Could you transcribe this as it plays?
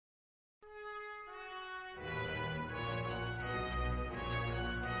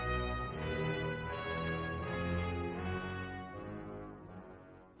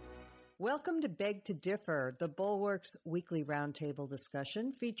Welcome to Beg to Differ, the Bulwark's weekly roundtable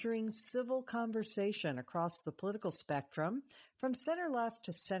discussion featuring civil conversation across the political spectrum, from center-left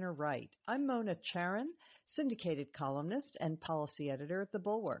to center-right. I'm Mona Charen, syndicated columnist and policy editor at the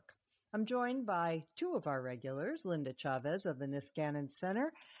Bulwark. I'm joined by two of our regulars, Linda Chavez of the Niskanen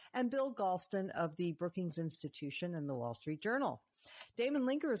Center and Bill Galston of the Brookings Institution and the Wall Street Journal. Damon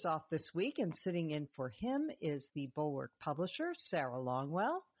Linker is off this week, and sitting in for him is the Bulwark publisher, Sarah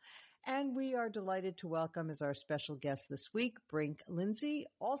Longwell. And we are delighted to welcome as our special guest this week, Brink Lindsey,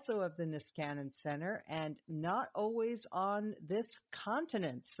 also of the Niskanen Center, and not always on this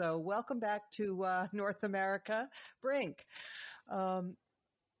continent. So welcome back to North America, Brink. All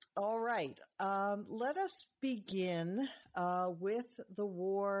right. Let us begin with the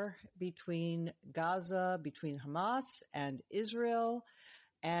war between Gaza, between Hamas and Israel,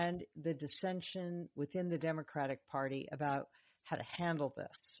 and the dissension within the Democratic Party about how to handle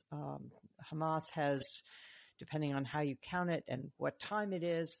this. Hamas has, depending on how you count it and what time it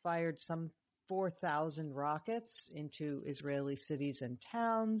is, fired some 4,000 rockets into Israeli cities and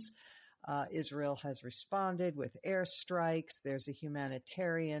towns. Israel has responded with airstrikes. There's a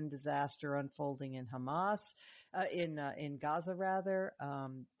humanitarian disaster unfolding in Hamas, in Gaza rather.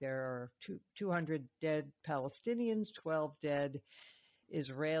 There are 200 dead Palestinians, 12 dead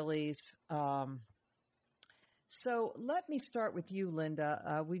Israelis. So let me start with you,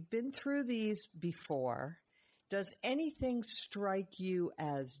 Linda. We've been through these before. Does anything strike you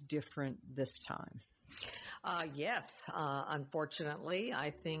as different this time? Yes. Unfortunately,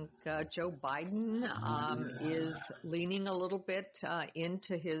 I think Joe Biden is leaning a little bit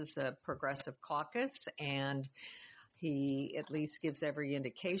into his progressive caucus, and he at least gives every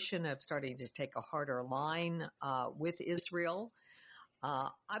indication of starting to take a harder line with Israel.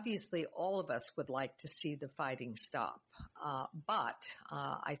 Obviously, all of us would like to see the fighting stop, but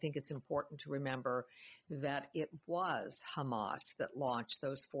I think it's important to remember that it was Hamas that launched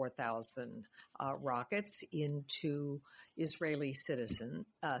those 4,000 rockets into Israeli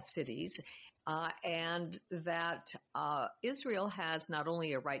cities, and that Israel has not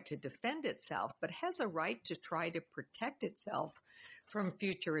only a right to defend itself, but has a right to try to protect itself from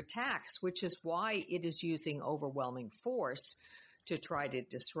future attacks, which is why it is using overwhelming force to try to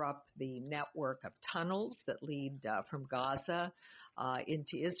disrupt the network of tunnels that lead from Gaza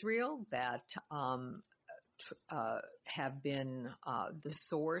into Israel that have been the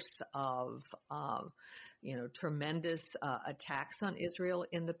source of, tremendous attacks on Israel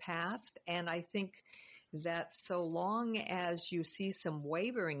in the past. And I think that so long as you see some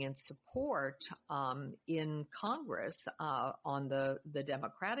wavering in support in Congress on the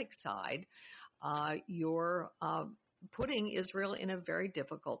Democratic side, you're putting Israel in a very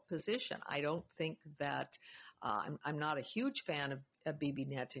difficult position. I don't think that I'm not a huge fan of Bibi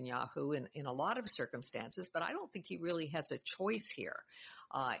Netanyahu in a lot of circumstances, but I don't think he really has a choice here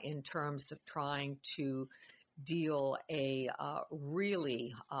in terms of trying to deal a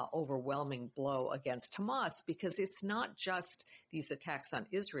really overwhelming blow against Hamas, because it's not just these attacks on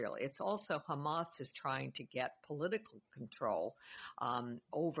Israel. It's also Hamas is trying to get political control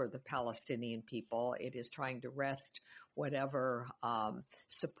over the Palestinian people. It is trying to wrest whatever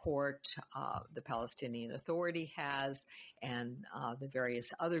support the Palestinian Authority has and the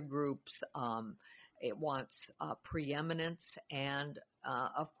various other groups. It wants preeminence, and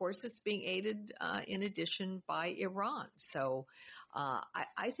of course, it's being aided in addition by Iran. So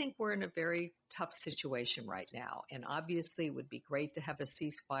I think we're in a very tough situation right now. And obviously, it would be great to have a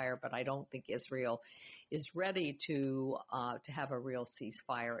ceasefire, but I don't think Israel is ready to have a real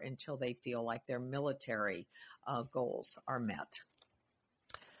ceasefire until they feel like their military goals are met.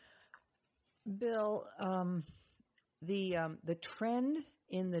 Bill, the trend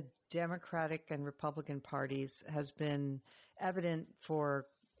in the Democratic and Republican parties has been evident for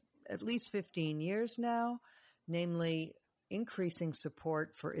at least 15 years now, namely increasing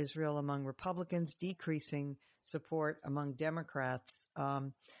support for Israel among Republicans, decreasing support among Democrats.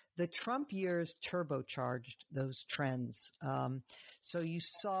 The Trump years turbocharged those trends. So you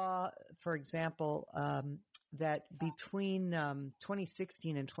saw, for example, that between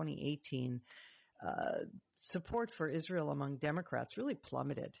 2016 and 2018, support for Israel among Democrats really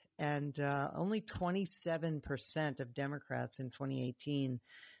plummeted, and only 27% of Democrats in 2018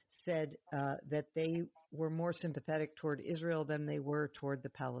 said that they were more sympathetic toward Israel than they were toward the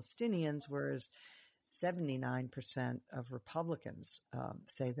Palestinians, whereas 79% of Republicans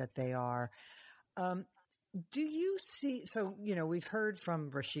say that they are. Do you see, so, we've heard from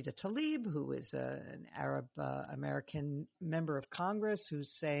Rashida Tlaib, who is an Arab American member of Congress,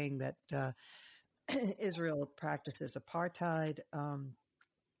 who's saying that Israel practices apartheid.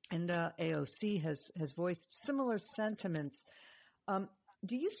 And AOC has voiced similar sentiments.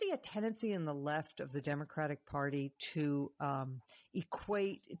 Do you see a tendency in the left of the Democratic Party to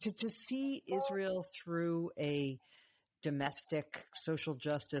to see Israel through a domestic social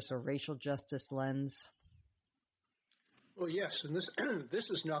justice or racial justice lens? Well, yes, and this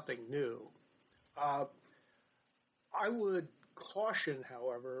is nothing new. I would caution,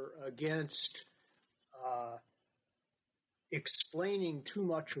 however, against explaining too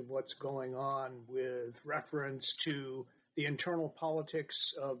much of what's going on with reference to the internal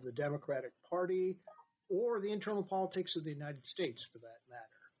politics of the Democratic Party or the internal politics of the United States, for that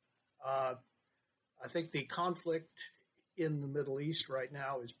matter. I think the conflict in the Middle East right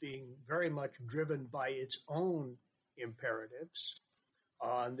now is being very much driven by its own imperatives.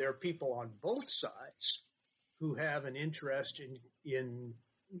 There are people on both sides who have an interest in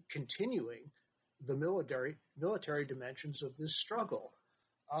continuing the military dimensions of this struggle.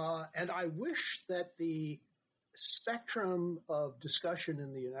 And I wish that the spectrum of discussion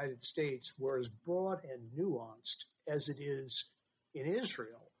in the United States were as broad and nuanced as it is in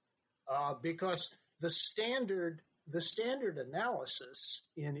Israel, because the standard analysis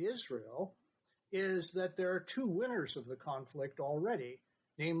in Israel is that there are two winners of the conflict already,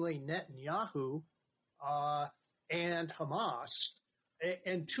 namely Netanyahu and Hamas,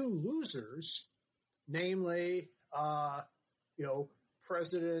 and two losers, namely,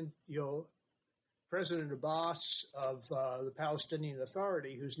 President Abbas of the Palestinian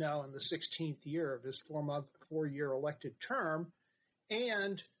Authority, who's now in the 16th year of his 4-year elected term,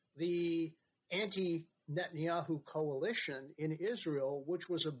 and the anti-Netanyahu coalition in Israel, which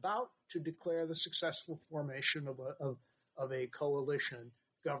was about to declare the successful formation of a coalition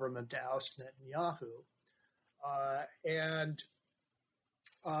government to oust Netanyahu.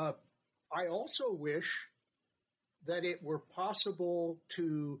 I also wish that it were possible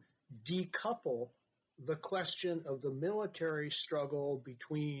to decouple the question of the military struggle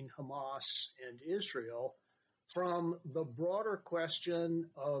between Hamas and Israel from the broader question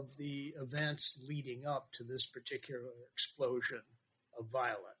of the events leading up to this particular explosion of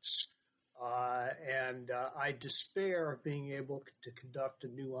violence. I despair of being able to conduct a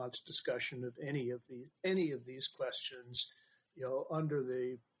nuanced discussion of any of these questions, under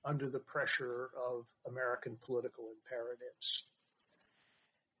the pressure of American political imperatives.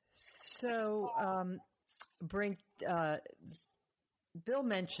 So, Brink, Bill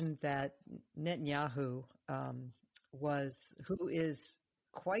mentioned that Netanyahu who is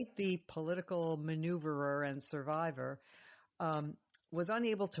quite the political maneuverer and survivor, was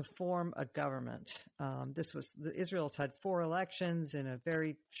unable to form a government. Israel's had 4 elections in a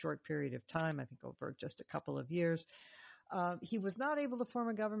very short period of time, I think over just a couple of years. He was not able to form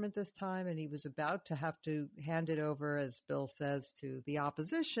a government this time, and he was about to have to hand it over, as Bill says, to the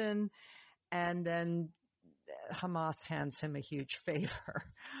opposition, and then Hamas hands him a huge favor.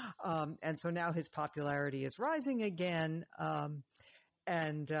 And so now his popularity is rising again.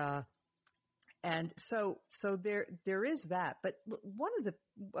 And so there is that. But one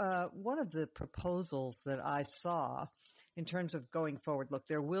of the proposals that I saw in terms of going forward, look,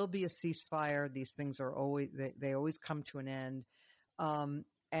 there will be a ceasefire. These things are they always come to an end. And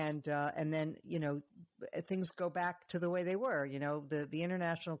then, things go back to the way they were. The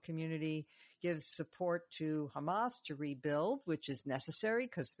international community gives support to Hamas to rebuild, which is necessary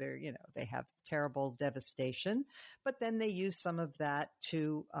because they have terrible devastation. But then they use some of that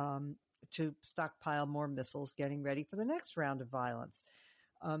to stockpile more missiles, getting ready for the next round of violence.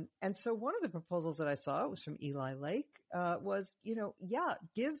 And so one of the proposals that I saw, it was from Eli Lake, was,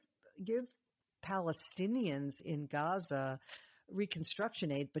 give Palestinians in Gaza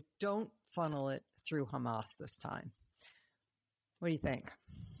reconstruction aid, but don't funnel it through Hamas this time. What do you think?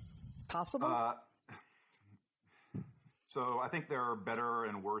 Possible? So I think there are better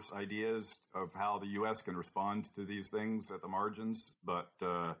and worse ideas of how the U.S. can respond to these things at the margins, but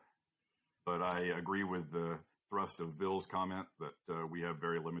I agree with the thrust of Bill's comment that we have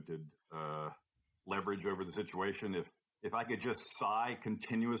very limited leverage over the situation. If I could just sigh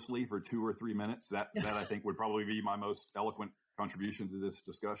continuously for 2 or 3 minutes, that I think would probably be my most eloquent contribution to this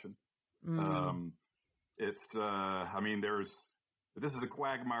discussion. This is a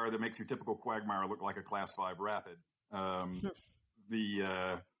quagmire that makes your typical quagmire look like a Class 5 rapid. I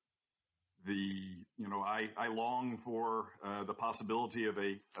long for the possibility of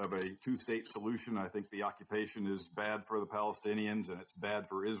a 2-state solution. I think the occupation is bad for the Palestinians and it's bad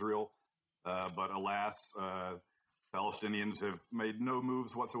for Israel. But alas, Palestinians have made no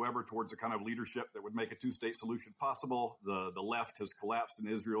moves whatsoever towards a kind of leadership that would make a two-state solution possible. The left has collapsed in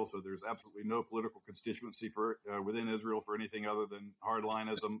Israel, so there's absolutely no political constituency for within Israel for anything other than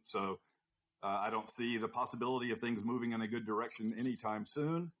hardlinism. So I don't see the possibility of things moving in a good direction anytime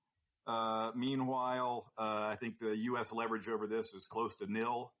soon. Meanwhile, I think the U.S. leverage over this is close to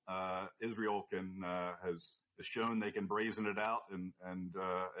nil. Israel has shown they can brazen it out and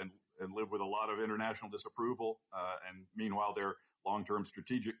live with a lot of international disapproval. And meanwhile, their long-term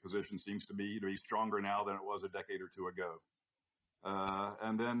strategic position seems to be stronger now than it was a decade or two ago.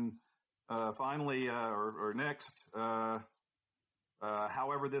 And then finally, or next,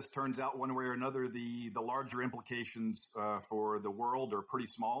 however this turns out one way or another, the larger implications for the world are pretty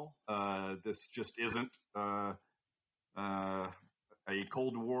small. This just isn't a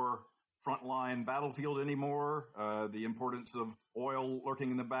Cold War frontline battlefield anymore. The importance of oil lurking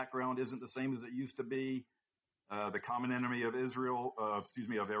in the background isn't the same as it used to be. The common enemy of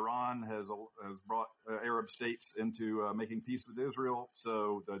of Iran has brought Arab states into making peace with Israel.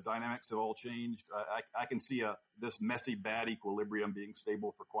 So the dynamics have all changed. I can see this messy, bad equilibrium being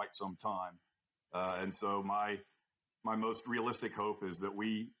stable for quite some time. And so my most realistic hope is that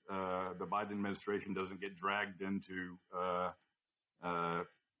the Biden administration doesn't get dragged into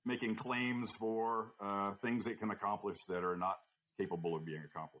making claims for things it can accomplish that are not capable of being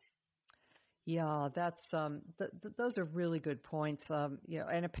accomplished. Yeah, that's those are really good points.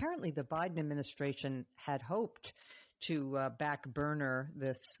 And apparently the Biden administration had hoped to back burner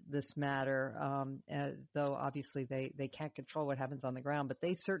this matter, though obviously they can't control what happens on the ground. But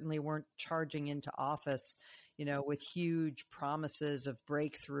they certainly weren't charging into office, with huge promises of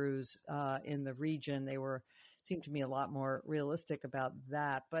breakthroughs in the region. They seemed to me a lot more realistic about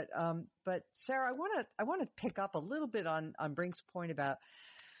that. But Sarah, I want to pick up a little bit on Brink's point about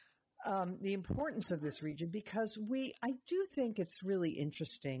the importance of this region, because I do think it's really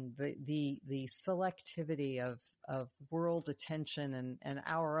interesting the selectivity of world attention and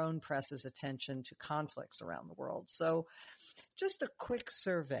our own press's attention to conflicts around the world. So, just a quick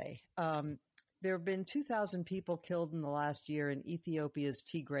survey. There have been 2,000 people killed in the last year in Ethiopia's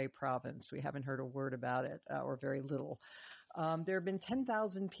Tigray province. We haven't heard a word about it, or very little. There have been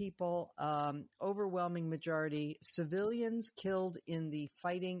 10,000 people, overwhelming majority civilians, killed in the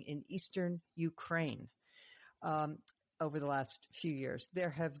fighting in eastern Ukraine over the last few years. There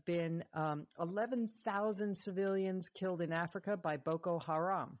have been 11,000 civilians killed in Africa by Boko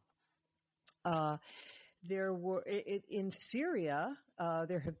Haram. There were in Syria.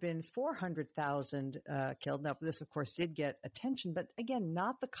 There have been 400,000 killed. Now, this, of course, did get attention, but again,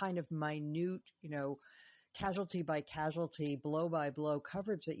 not the kind of minute, casualty by casualty, blow by blow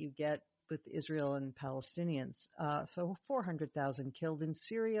coverage that you get with Israel and Palestinians. So 400,000 killed in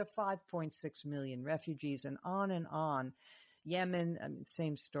Syria, 5.6 million refugees, and on. Yemen,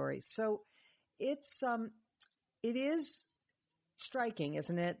 same story. So it is striking,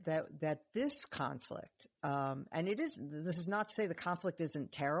 isn't it, that this conflict, and this is not to say the conflict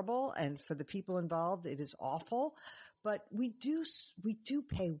isn't terrible, and for the people involved, it is awful, but we do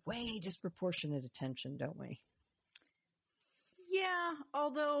pay way disproportionate attention, don't we? Yeah,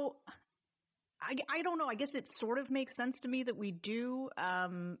 although I don't know. I guess it sort of makes sense to me that we do,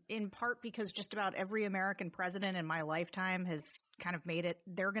 in part because just about every American president in my lifetime has kind of made it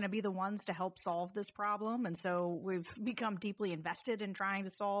they're going to be the ones to help solve this problem. And so we've become deeply invested in trying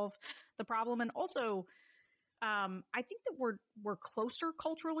to solve the problem. And also, I think that we're closer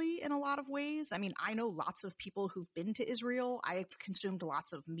culturally in a lot of ways. I mean, I know lots of people who've been to Israel. I've consumed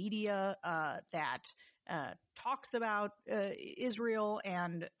lots of media that talks about Israel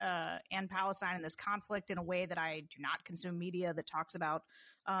and Palestine and this conflict in a way that I do not consume media that talks about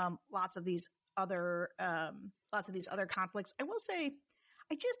lots of these other conflicts. I will say,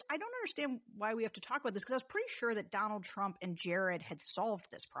 I don't understand why we have to talk about this, because I was pretty sure that Donald Trump and Jared had solved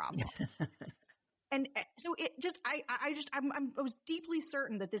this problem. And so I was deeply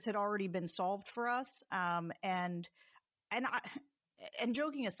certain that this had already been solved for us. And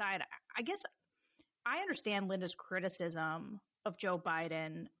joking aside, I guess I understand Linda's criticism of Joe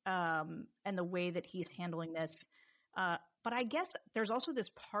Biden and the way that he's handling this. But I guess there's also this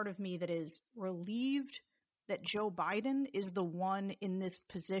part of me that is relieved that Joe Biden is the one in this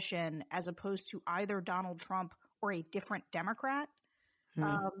position as opposed to either Donald Trump or a different Democrat.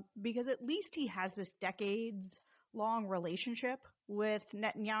 Because at least he has this decades-long relationship with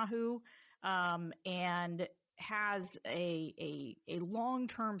Netanyahu, and has a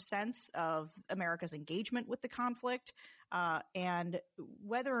long-term sense of America's engagement with the conflict, and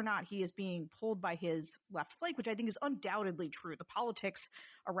whether or not he is being pulled by his left flank, which I think is undoubtedly true. The politics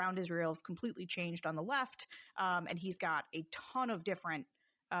around Israel have completely changed on the left, and he's got a ton of different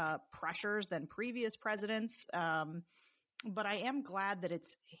pressures than previous presidents. But I am glad that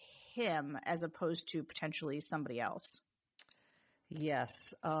it's him as opposed to potentially somebody else.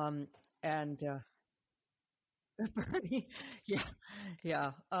 Yes. Bernie,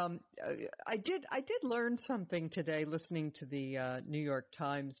 yeah. I did learn something today listening to the New York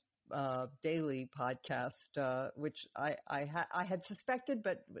Times daily podcast, which I had suspected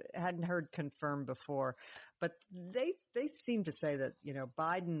but hadn't heard confirmed before. But they seem to say that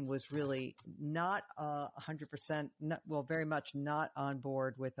Biden was really not 100%, very much not on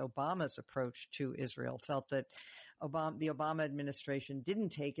board with Obama's approach to Israel. Felt that the Obama administration didn't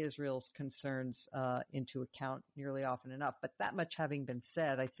take Israel's concerns into account nearly often enough. But that much having been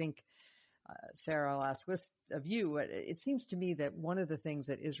said, I think, Sarah, I'll ask this of you. It seems to me that one of the things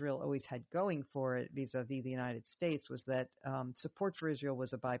that Israel always had going for it vis-a-vis the United States was that support for Israel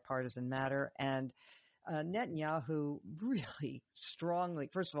was a bipartisan matter. And Netanyahu really strongly,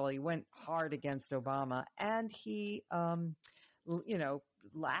 first of all, he went hard against Obama, and he,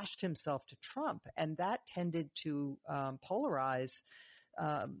 lashed himself to Trump, and that tended to polarize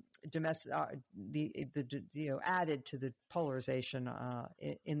domestic, added to the polarization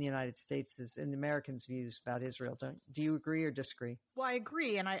in the United States, in Americans' views about Israel. Do you agree or disagree? Well, I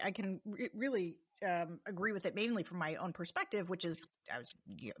agree, and I can really agree with it mainly from my own perspective, which is I was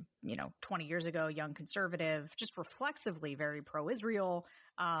 20 years ago, young conservative, just reflexively very pro-Israel,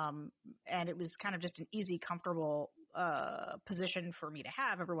 and it was kind of just an easy, comfortable position for me to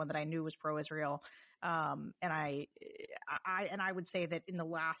have. Everyone that I knew was pro-Israel. And I would say that in the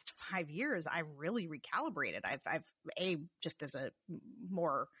last 5 years, I've really recalibrated. I've just as a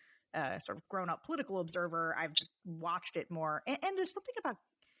more sort of grown up political observer, I've just watched it more. And there's something about,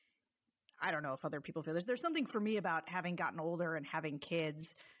 I don't know if other people feel there's something for me about having gotten older and having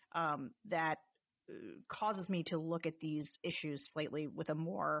kids, that causes me to look at these issues slightly with a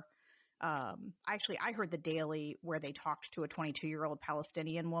more, I heard the Daily where they talked to a 22-year-old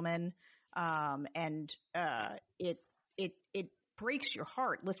Palestinian woman. And it breaks your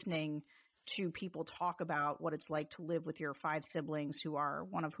heart listening to people talk about what it's like to live with your 5 siblings,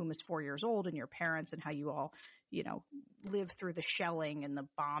 one of whom is 4 years old, and your parents, and how you all, live through the shelling and the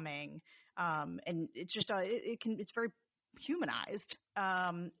bombing. And it's just, it's very humanized.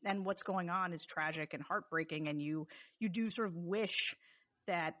 And what's going on is tragic and heartbreaking. And you do sort of wish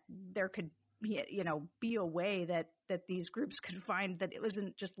that there could be a way that these groups could find that it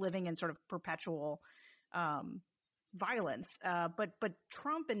wasn't just living in sort of perpetual violence. But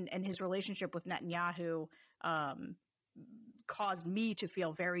Trump and his relationship with Netanyahu caused me to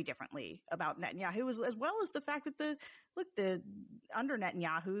feel very differently about Netanyahu, as well as the fact that under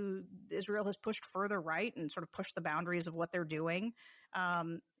Netanyahu, Israel has pushed further right and sort of pushed the boundaries of what they're doing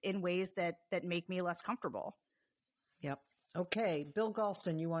in ways that make me less comfortable. Yep. Okay, Bill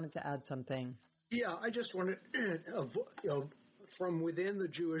Galston, you wanted to add something. Yeah, I just wanted, from within the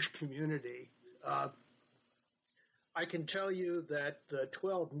Jewish community, I can tell you that the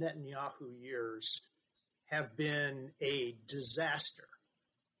 12 Netanyahu years have been a disaster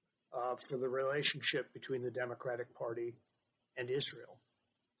for the relationship between the Democratic Party and Israel,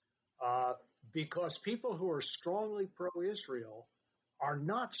 because people who are strongly pro-Israel are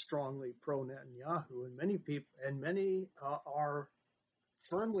not strongly pro-Netanyahu, and many are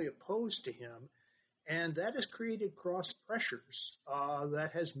firmly opposed to him, and that has created cross pressures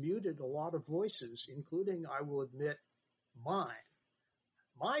that has muted a lot of voices, including, I will admit, mine.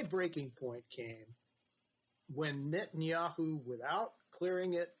 My breaking point came when Netanyahu, without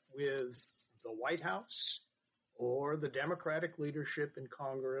clearing it with the White House or the Democratic leadership in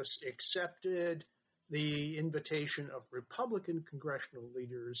Congress, accepted the invitation of Republican congressional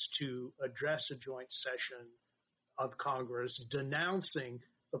leaders to address a joint session of Congress denouncing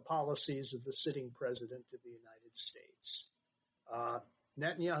the policies of the sitting president of the United States.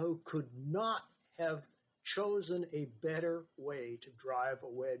 Netanyahu could not have chosen a better way to drive a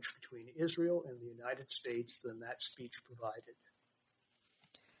wedge between Israel and the United States than that speech provided.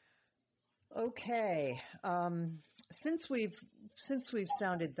 Okay. Since we've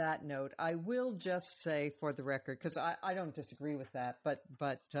sounded that note, I will just say for the record, because I don't disagree with that, but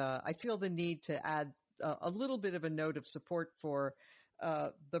I feel the need to add a little bit of a note of support for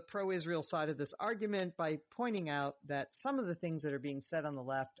the pro-Israel side of this argument by pointing out that some of the things that are being said on the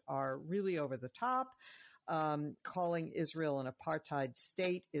left are really over the top. Calling Israel an apartheid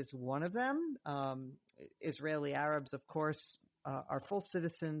state is one of them. Israeli Arabs, of course, are full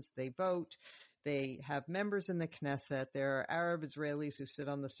citizens. They vote. They have members in the Knesset. There are Arab Israelis who sit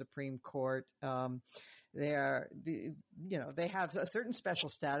on the Supreme Court. They have a certain special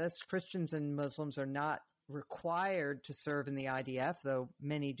status. Christians and Muslims are not required to serve in the IDF, though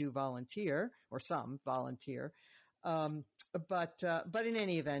many do volunteer, or some volunteer. But in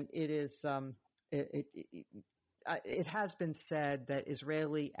any event, it has been said that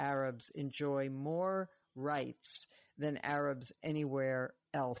Israeli Arabs enjoy more rights than Arabs anywhere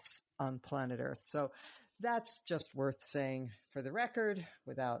else on planet Earth. So that's just worth saying for the record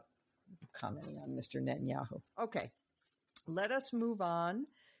without commenting on Mr. Netanyahu. Okay, let us move on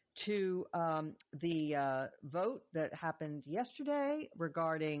to the vote that happened yesterday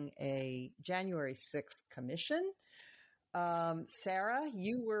regarding a January 6th commission. Sarah,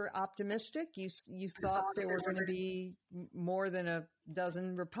 you were optimistic. You thought there were going to be more than a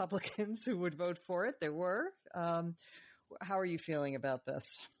dozen Republicans who would vote for it. There were. How are you feeling about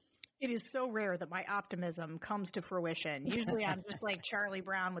this? It is so rare that my optimism comes to fruition. Usually I'm just like Charlie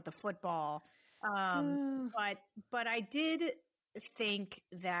Brown with the football. But I did think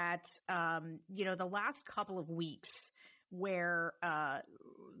that, the last couple of weeks where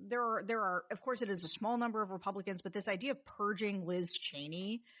there are, of course, it is a small number of Republicans, but this idea of purging Liz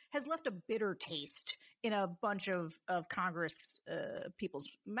Cheney has left a bitter taste in a bunch of Congress people's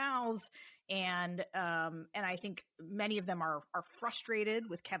mouths. And I think many of them are frustrated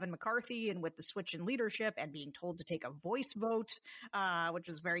with Kevin McCarthy and with the switch in leadership and being told to take a voice vote, which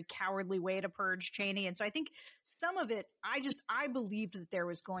was a very cowardly way to purge Cheney. And so I think some of it, I believed that there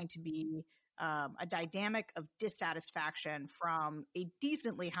was going to be a dynamic of dissatisfaction from a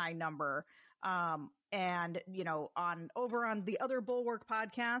decently high number. And, on the other Bulwark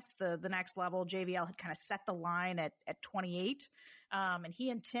podcast, the Next Level, JVL had kind of set the line at 28. And he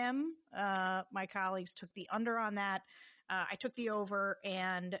and Tim, my colleagues, took the under on that. I took the over,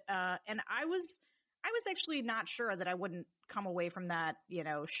 and I was actually not sure that I wouldn't come away from that,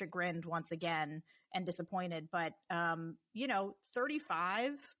 chagrined once again and disappointed. But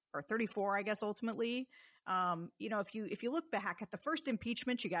 35 or 34, I guess, ultimately. If you look back at the first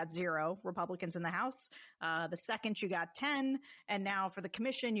impeachment, you got 0 Republicans in the House. The second, you got 10. And now for the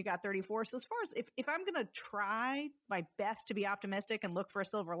commission, you got 34. So as far as if I'm going to try my best to be optimistic and look for a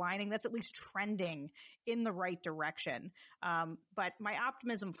silver lining, that's at least trending in the right direction. But my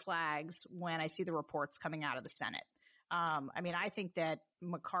optimism flags when I see the reports coming out of the Senate. I think that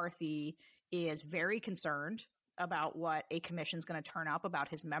McCarthy is very concerned about what a commission is going to turn up about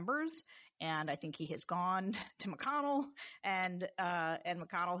his members. And I think he has gone to McConnell and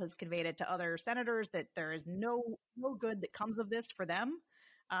McConnell has conveyed it to other senators that there is no good that comes of this for them,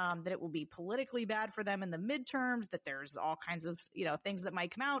 that it will be politically bad for them in the midterms, that there's all kinds of, things that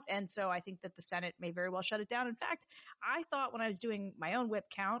might come out. And so I think that the Senate may very well shut it down. In fact, I thought when I was doing my own whip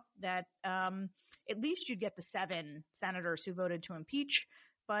count that at least you'd get the 7 senators who voted to impeach.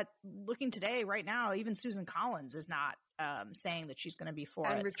 But looking today, right now, even Susan Collins is not saying that she's going to be for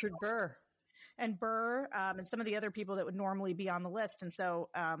it. And Richard Burr. And some of the other people that would normally be on the list. And so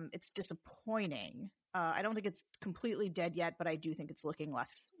it's disappointing. I don't think it's completely dead yet, but I do think it's looking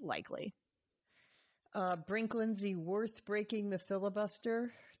less likely. Brink Lindsey worth breaking the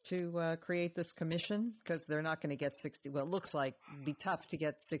filibuster to create this commission? Because they're not going to get 60. Well, it looks like it'd be tough to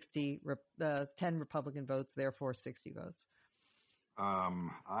get 10 Republican votes, therefore 60 votes.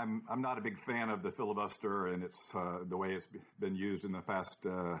 I'm not a big fan of the filibuster and it's the way it's been used in the past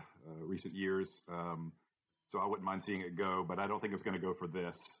recent years. So I wouldn't mind seeing it go, but I don't think it's going to go for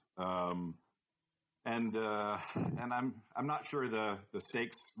this. And I'm not sure the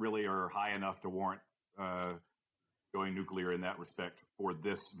stakes really are high enough to warrant going nuclear in that respect for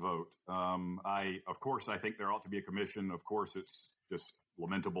this vote. Of course, I think there ought to be a commission. Of course, it's just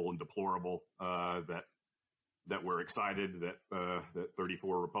lamentable and deplorable that we're excited that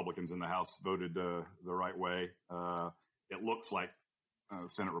 34 Republicans in the House voted the right way. It looks like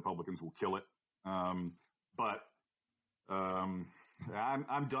Senate Republicans will kill it. But I'm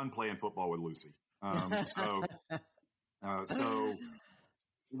done playing football with Lucy. So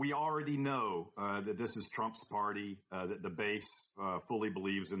we already know that this is Trump's party, that the base fully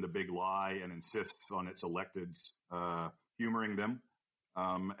believes in the big lie and insists on its electeds humoring them.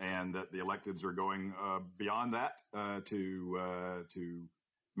 And that the electeds are going beyond that to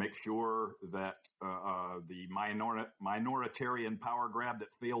make sure that the minoritarian power grab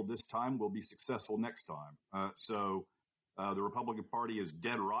that failed this time will be successful next time. So the Republican Party is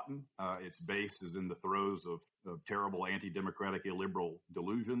dead rotten. Its base is in the throes of terrible anti-democratic illiberal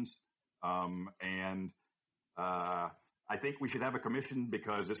delusions. And I I think we should have a commission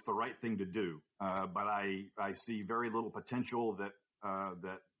because it's the right thing to do. But I see very little potential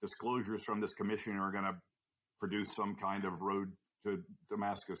that disclosures from this commission are going to produce some kind of road to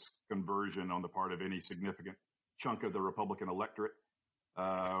Damascus conversion on the part of any significant chunk of the Republican electorate.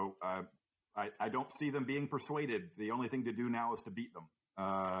 I don't see them being persuaded. The only thing to do now is to beat them.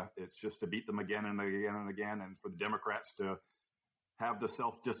 It's just to beat them again and again and again, and for the Democrats to have the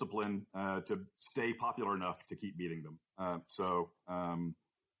self-discipline to stay popular enough to keep beating them. So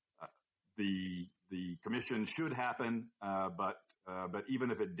the commission should happen, but even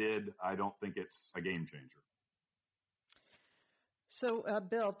if it did, I don't think it's a game changer. So,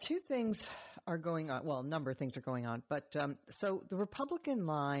 Bill, two things are going on. Well, a number of things are going on. But so the Republican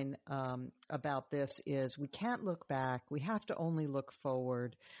line about this is we can't look back. We have to only look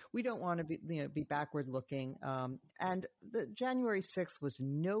forward. We don't want to be backward looking. And the January 6th was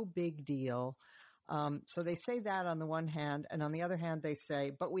no big deal. So they say that on the one hand. And on the other hand, they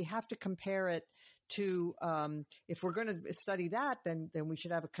say, but we have to compare it to if we're going to study that, then we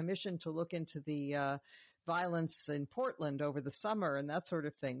should have a commission to look into the violence in Portland over the summer and that sort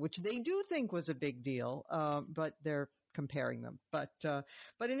of thing, which they do think was a big deal, but they're comparing them. But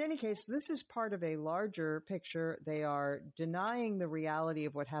in any case, this is part of a larger picture. They are denying the reality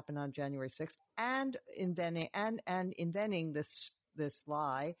of what happened on January 6th and inventing this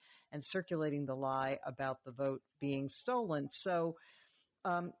lie and circulating the lie about the vote being stolen. So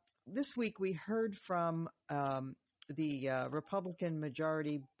this week we heard from the Republican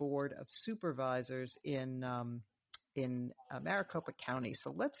Majority Board of Supervisors in Maricopa County.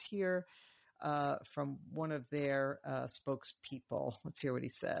 So let's hear from one of their spokespeople. Let's hear what he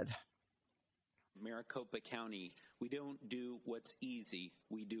said. Maricopa County, we don't do what's easy,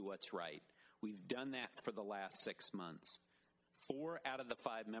 we do what's right. We've done that for the last 6 months. 4 out of the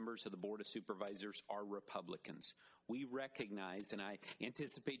 5 members of the Board of Supervisors are Republicans. We recognize, and I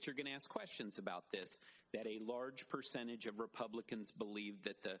anticipate you're going to ask questions about this, that a large percentage of Republicans believe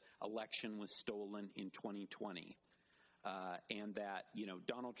that the election was stolen in 2020 and that,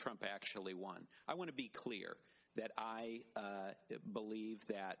 Donald Trump actually won. I want to be clear that I believe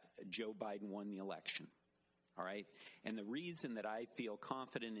that Joe Biden won the election. All right. And the reason that I feel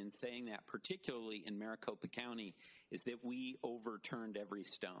confident in saying that, particularly in Maricopa County, is that we overturned every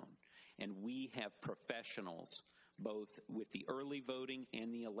stone. And we have professionals, both with the early voting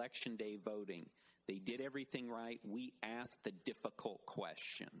and the election day voting. They did everything right. We asked the difficult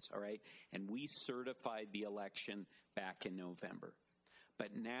questions. All right. And we certified the election back in November.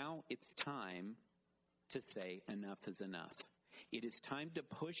 But now it's time to say enough is enough. It is time to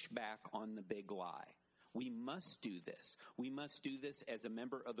push back on the big lie. We must do this. We must do this as a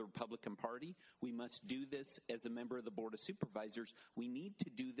member of the Republican Party. We must do this as a member of the Board of Supervisors. We need to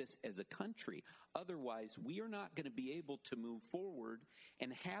do this as a country. Otherwise, we are not going to be able to move forward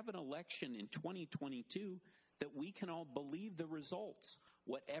and have an election in 2022 that we can all believe the results,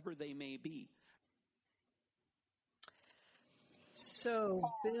 whatever they may be. So,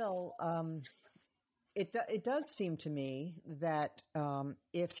 Bill, it does seem to me that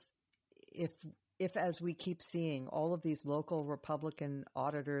if, as we keep seeing, all of these local Republican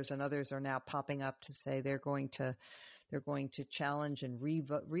auditors and others are now popping up to say they're going to challenge and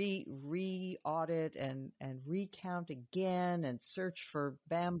re-audit and recount again and search for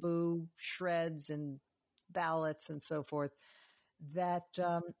bamboo shreds and ballots and so forth, that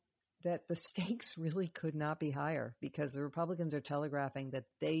the stakes really could not be higher, because the Republicans are telegraphing that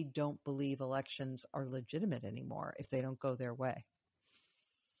they don't believe elections are legitimate anymore if they don't go their way.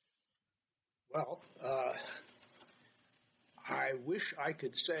 Well, I wish I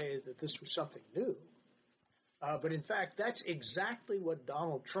could say that this was something new. But in fact, that's exactly what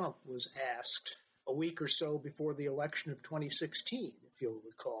Donald Trump was asked a week or so before the election of 2016, if you'll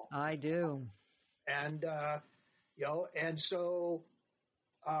recall. I do. And, and so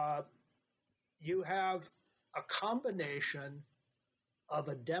you have a combination of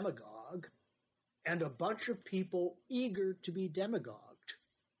a demagogue and a bunch of people eager to be demagogued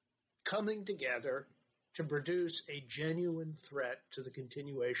coming together to produce a genuine threat to the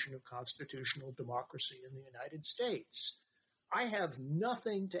continuation of constitutional democracy in the United States. I have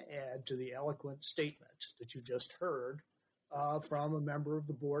nothing to add to the eloquent statement that you just heard from a member of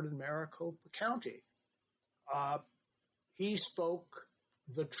the board in Maricopa County. He spoke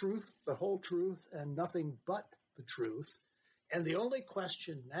the truth, the whole truth, and nothing but the truth. And the only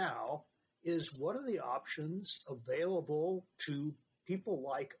question now is, what are the options available to people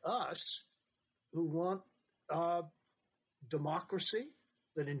like us who want democracy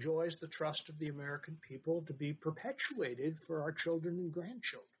that enjoys the trust of the American people to be perpetuated for our children and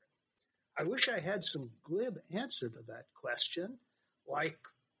grandchildren? I wish I had some glib answer to that question. Like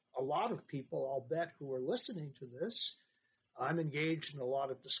a lot of people, I'll bet, who are listening to this, I'm engaged in a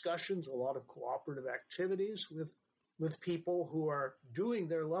lot of discussions, a lot of cooperative activities with people who are doing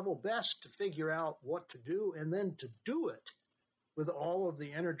their level best to figure out what to do and then to do it with all of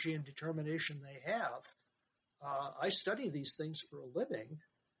the energy and determination they have. I study these things for a living,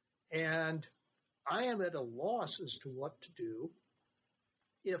 and I am at a loss as to what to do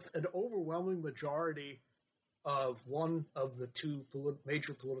if an overwhelming majority of one of the two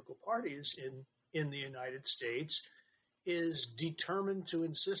major political parties in the United States is determined to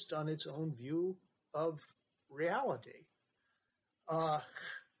insist on its own view of reality.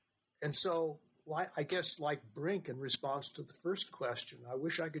 And so, I guess, like Brink, in response to the first question, I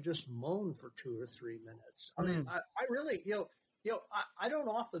wish I could just moan for 2 or 3 minutes. I mean, I really, I don't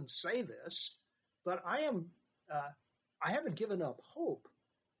often say this, but I haven't given up hope,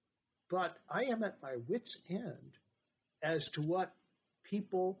 but I am at my wit's end as to what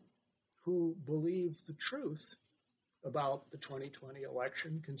people who believe the truth about the 2020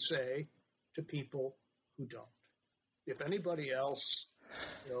 election can say to people who don't. If anybody else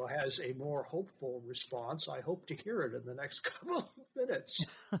has a more hopeful response, I hope to hear it in the next couple of minutes.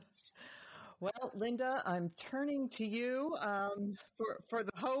 Well, Linda, I'm turning to you for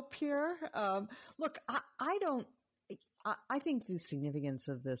the hope here. Look, I think the significance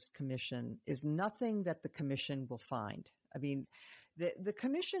of this commission is nothing that the commission will find. I mean, the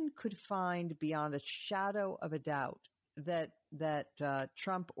commission could find beyond a shadow of a doubt that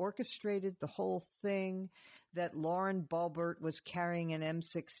Trump orchestrated the whole thing, that Lauren Boebert was carrying an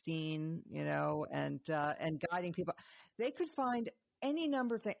M16, and guiding people. They could find any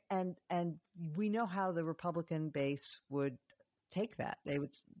number of things, and we know how the Republican base would take that. They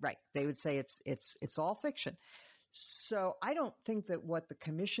would say it's all fiction. So I don't think that what the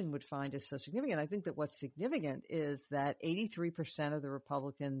commission would find is so significant. I think that what's significant is that 83% of the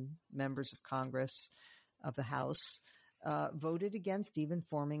Republican members of Congress, of the House, voted against even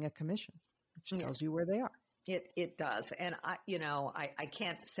forming a commission, which tells you where they are. It does. And I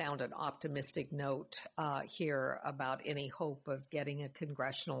can't sound an optimistic note here about any hope of getting a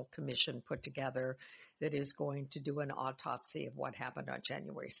congressional commission put together that is going to do an autopsy of what happened on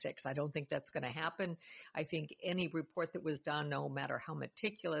January 6th. I don't think that's going to happen. I think any report that was done, no matter how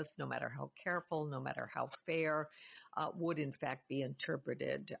meticulous, no matter how careful, no matter how fair, would in fact be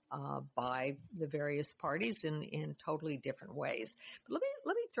interpreted by the various parties in totally different ways. But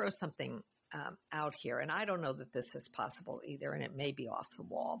let me throw something out here, and I don't know that this is possible either, and it may be off the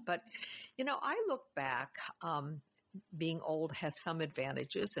wall. But I look back. Being old has some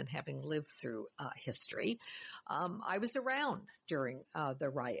advantages, and having lived through history, I was around during the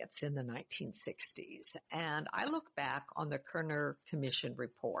riots in the 1960s, and I look back on the Kerner Commission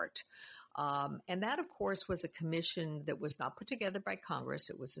report. And that, of course, was a commission that was not put together by Congress.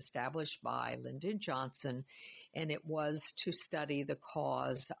 It was established by Lyndon Johnson, and it was to study the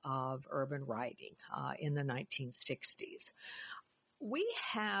cause of urban rioting in the 1960s. We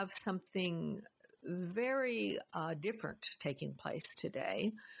have something very different taking place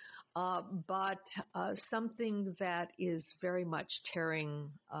today, but something that is very much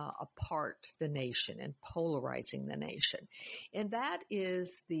tearing apart the nation and polarizing the nation. And that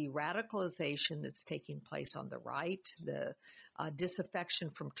is the radicalization that's taking place on the right, the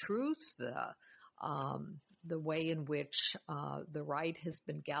disaffection from truth, the way in which the right has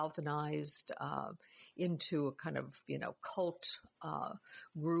been galvanized into a kind of, cult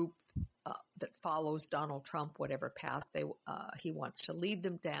group that follows Donald Trump, whatever path he wants to lead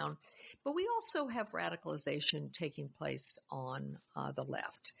them down. But we also have radicalization taking place on the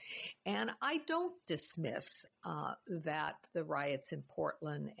left. And I don't dismiss that the riots in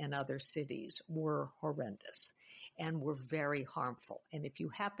Portland and other cities were horrendous and were very harmful. And if you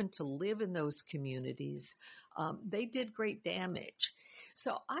happen to live in those communities, they did great damage.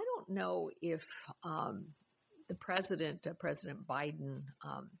 So I don't know if the President Biden,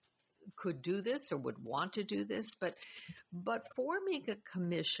 could do this or would want to do this, but forming a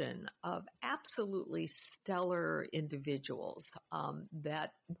commission of absolutely stellar individuals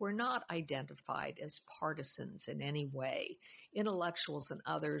that were not identified as partisans in any way, intellectuals and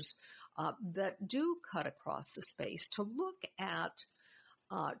others that do cut across the space to look at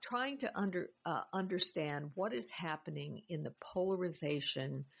trying to understand what is happening in the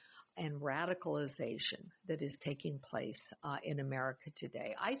polarization and radicalization that is taking place in America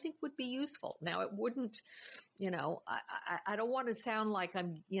today, I think would be useful. Now, it wouldn't, I don't want to sound like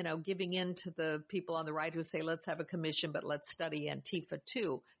I'm, giving in to the people on the right who say, let's have a commission, but let's study Antifa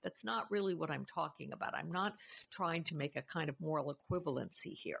too. That's not really what I'm talking about. I'm not trying to make a kind of moral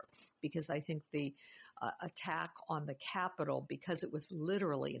equivalency here, because I think the attack on the Capitol, because it was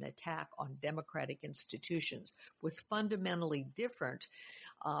literally an attack on democratic institutions, was fundamentally different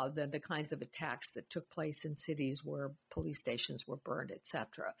than the kinds of attacks that took place in cities where police stations were burned,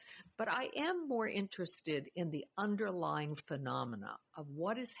 etc. But I am more interested in the underlying phenomena of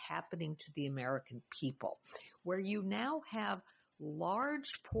what is happening to the American people, where you now have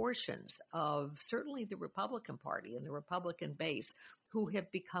large portions of certainly the Republican Party and the Republican base who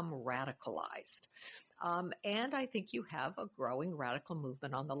have become radicalized. And I think you have a growing radical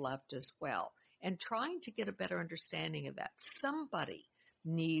movement on the left as well. And trying to get a better understanding of that, somebody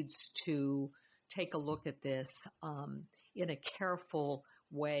needs to take a look at this in a careful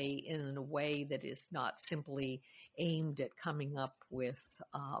way, in a way that is not simply aimed at coming up with,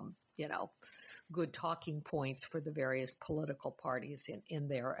 good talking points for the various political parties in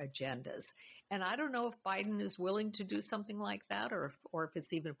their agendas. And I don't know if Biden is willing to do something like that, or if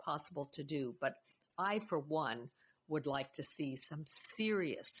it's even possible to do. But I, for one, would like to see some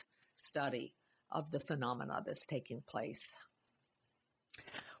serious study of the phenomena that's taking place.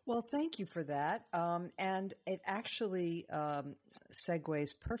 Well, thank you for that. And it actually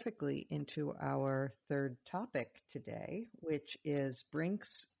segues perfectly into our third topic today, which is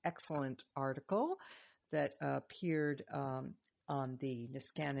Brink's excellent article that appeared on the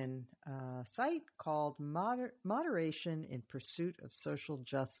Niskanen site called Moderation in Pursuit of Social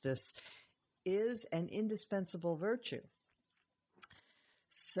Justice is an Indispensable Virtue.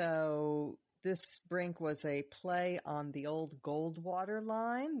 So this, Brink, was a play on the old Goldwater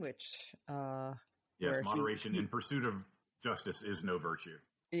line, which yes, moderation in pursuit of justice is no virtue.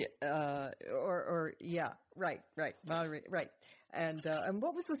 Right, moderate, right. And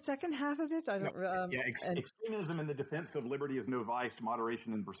what was the second half of it? I don't. Extremism in the defense of liberty is no vice.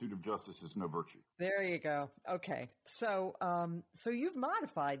 Moderation in pursuit of justice is no virtue. There you go. Okay, so you've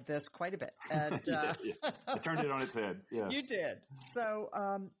modified this quite a bit, and I turned it on its head. Yes, you did. So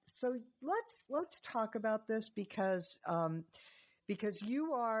let's talk about this because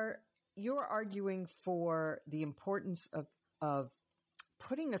you're arguing for the importance of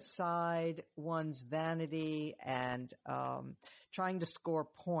putting aside one's vanity and trying to score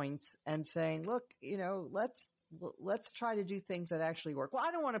points and saying, look, let's try to do things that actually work. Well, I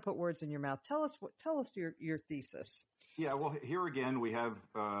don't want to put words in your mouth. Tell us your thesis. Yeah, well, here again we have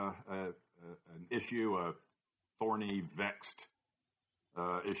an issue, a thorny, vexed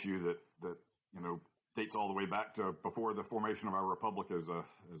issue that dates all the way back to before the formation of our republic as a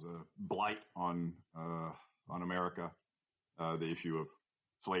blight on America. The issue of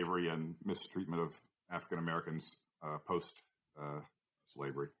slavery and mistreatment of African Americans post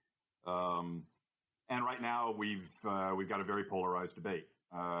slavery, and right now we've got a very polarized debate.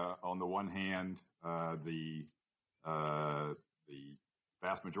 On the one hand, the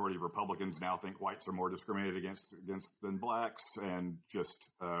vast majority of Republicans now think whites are more discriminated against than blacks, and just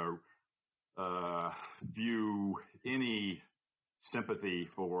view any sympathy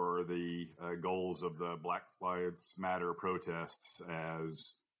for the goals of the Black Lives Matter protests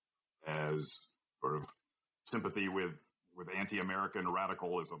as sort of sympathy with anti-American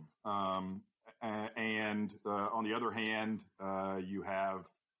radicalism. And on the other hand, you have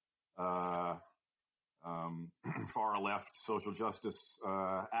far left social justice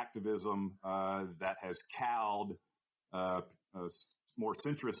activism that has cowed more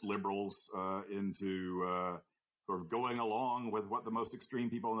centrist liberals into sort of going along with what the most extreme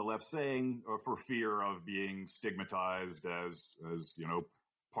people on the left saying for fear of being stigmatized as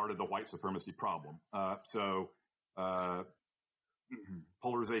part of the white supremacy problem. So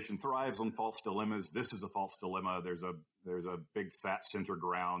polarization thrives on false dilemmas. This is a false dilemma. There's a big fat center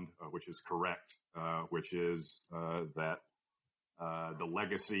ground, which is correct, which is that the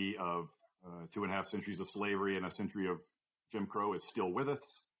legacy of 2.5 centuries of slavery and a century of Jim Crow is still with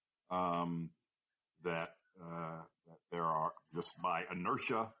us. That there are, just by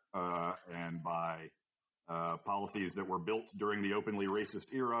inertia and by policies that were built during the openly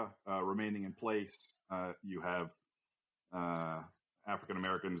racist era remaining in place, you have African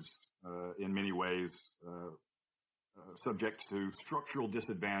Americans in many ways subject to structural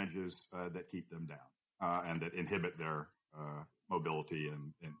disadvantages that keep them down and that inhibit their mobility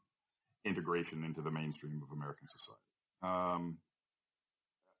and integration into the mainstream of American society.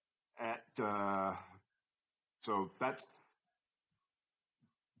 So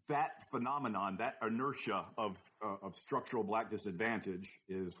that phenomenon, that inertia of structural black disadvantage,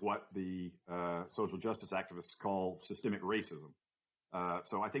 is what the social justice activists call systemic racism.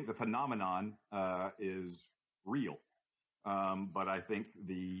 So I think the phenomenon is real, but I think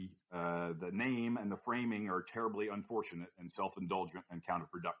the name and the framing are terribly unfortunate and self-indulgent and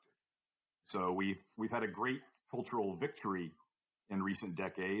counterproductive. So we've had a great cultural victory in recent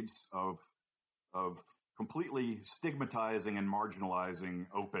decades of completely stigmatizing and marginalizing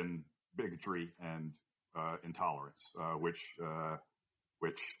open bigotry and intolerance, which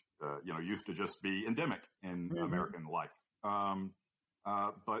used to just be endemic in American life.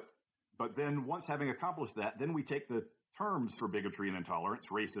 But then once having accomplished that, then we take the terms for bigotry and intolerance,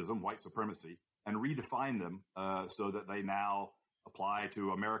 racism, white supremacy, and redefine them so that they now apply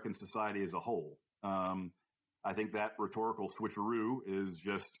to American society as a whole. I think that rhetorical switcheroo is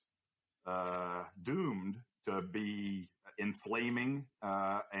just doomed to be inflaming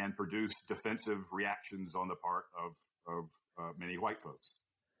and produce defensive reactions on the part of many white folks.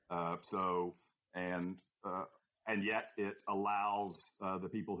 And yet it allows the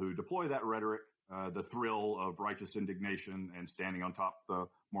people who deploy that rhetoric the thrill of righteous indignation and standing on top of the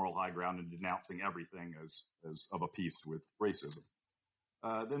moral high ground and denouncing everything as of a piece with racism.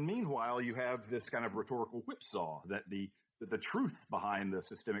 Then meanwhile, you have this kind of rhetorical whipsaw that the truth behind the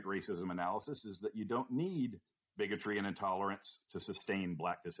systemic racism analysis is that you don't need bigotry and intolerance to sustain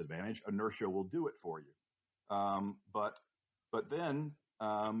black disadvantage. Inertia will do it for you. But then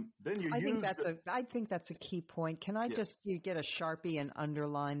you I think that's a key point. Can I just get a Sharpie and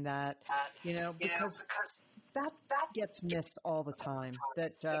underline that? Because that gets missed all the time.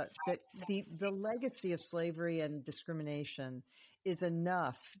 That the legacy of slavery and discrimination is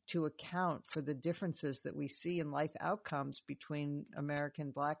enough to account for the differences that we see in life outcomes between American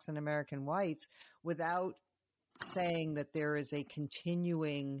blacks and American whites, without saying that there is a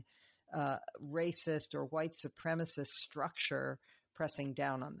continuing racist or white supremacist structure pressing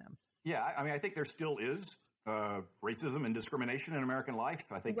down on them. Yeah, I mean, I think there still is racism and discrimination in American life.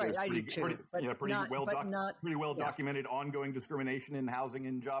 I think there's pretty well documented ongoing discrimination in housing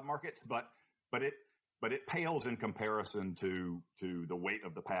and job markets, but it pales in comparison to the weight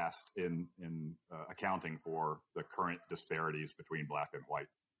of the past in accounting for the current disparities between black and white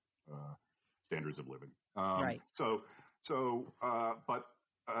standards of living. Right.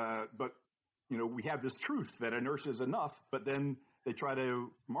 But we have this truth that inertia is enough, but then they try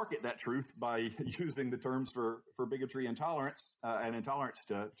to market that truth by using the terms for bigotry and intolerance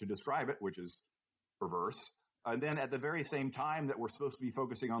to describe it, which is perverse. And then at the very same time that we're supposed to be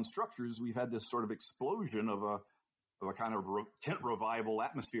focusing on structures, we've had this sort of explosion of a kind of tent revival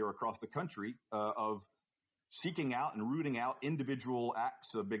atmosphere across the country of seeking out and rooting out individual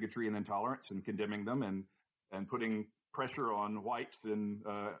acts of bigotry and intolerance and condemning them and putting pressure on whites in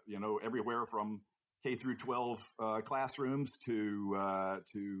everywhere from K through 12 classrooms to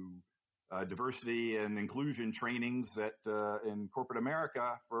diversity and inclusion trainings in corporate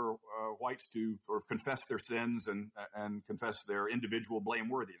America for whites to confess their sins and confess their individual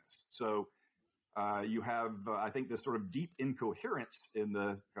blameworthiness. So you have, I think, this sort of deep incoherence in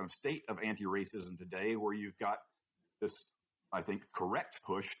the kind of state of anti-racism today, where you've got this, I think, correct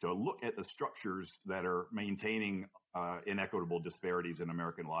push to look at the structures that are maintaining inequitable disparities in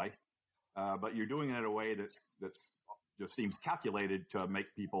American life. But you're doing it in a way that's just seems calculated to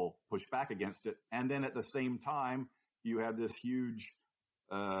make people push back against it. And then at the same time, you have this huge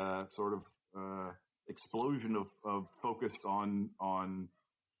explosion of focus on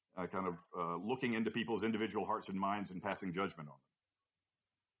looking into people's individual hearts and minds and passing judgment on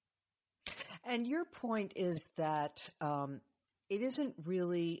them. And your point is that it isn't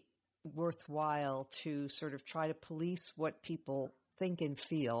really worthwhile to sort of try to police what people think and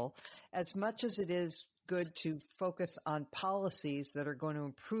feel, as much as it is good to focus on policies that are going to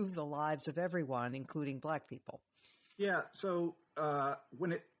improve the lives of everyone, including black people. Yeah. So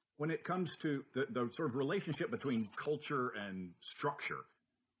when it comes to the sort of relationship between culture and structure,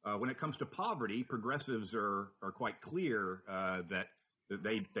 when it comes to poverty, progressives are quite clear that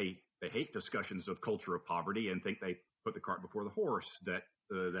they hate discussions of culture of poverty and think they put the cart before the horse. That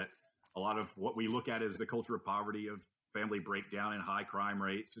a lot of what we look at as the culture of poverty, of family breakdown and high crime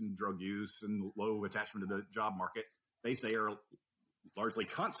rates and drug use and low attachment to the job market, they say are largely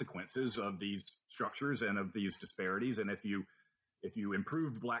consequences of these structures and of these disparities. And if you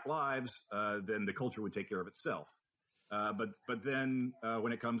improved black lives, then the culture would take care of itself. But then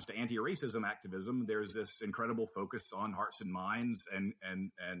when it comes to anti-racism activism, there's this incredible focus on hearts and minds and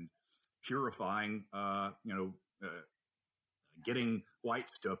purifying, getting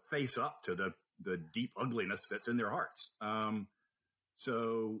whites to face up to the deep ugliness that's in their hearts.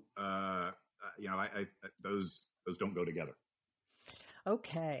 So, those don't go together.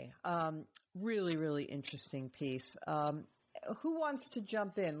 Okay. Really, really interesting piece. Who wants to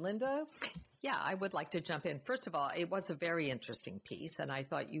jump in? Linda? Yeah, I would like to jump in. First of all, it was a very interesting piece, and I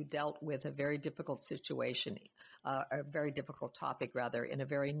thought you dealt with a very difficult situation, a very difficult topic, rather, in a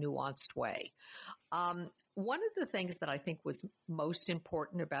very nuanced way. One of the things that I think was most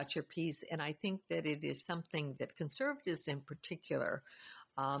important about your piece, and I think that it is something that conservatives in particular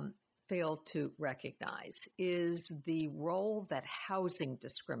fail to recognize, is the role that housing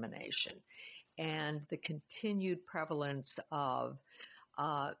discrimination and the continued prevalence of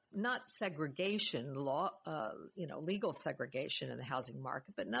not segregation, legal segregation in the housing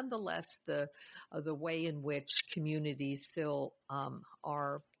market, but nonetheless the way in which communities still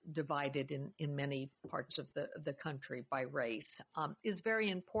are divided in many parts of the country by race is very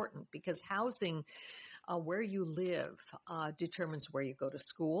important, because housing, where you live, determines where you go to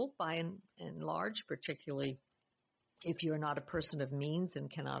school by and large, particularly if you're not a person of means and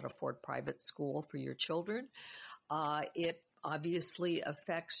cannot afford private school for your children. It obviously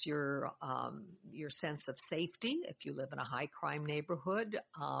affects your sense of safety. If you live in a high crime neighborhood,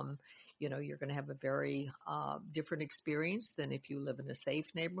 you're going to have a very different experience than if you live in a safe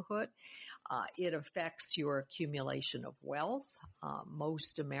neighborhood. It affects your accumulation of wealth.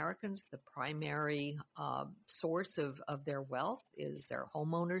 Most Americans, the primary source of their wealth is their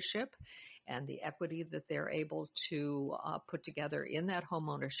home ownership and the equity that they're able to put together in that home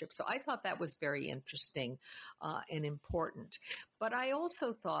ownership. So I thought that was very interesting and important. But I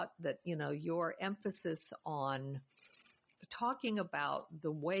also thought that, your emphasis on talking about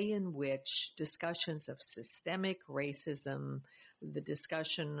the way in which discussions of systemic racism, the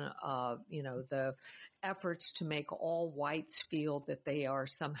discussion of, the efforts to make all whites feel that they are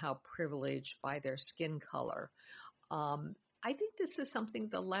somehow privileged by their skin color, I think this is something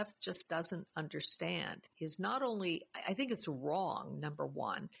the left just doesn't understand. Is not only, I think it's wrong, number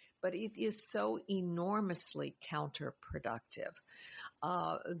one, but it is so enormously counterproductive.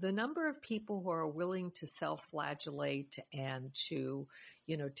 The number of people who are willing to self-flagellate and to,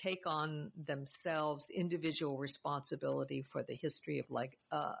 take on themselves individual responsibility for the history of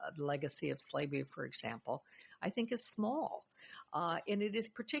legacy of slavery, for example, I think is small. And it is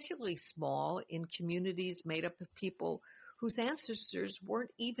particularly small in communities made up of people whose ancestors weren't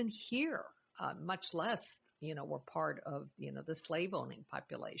even here, much less, were part of, the slave-owning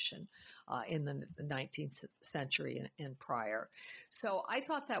population in the 19th century and prior. So I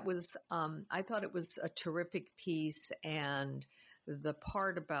thought it was a terrific piece, and the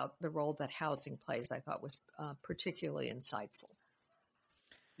part about the role that housing plays, I thought was particularly insightful.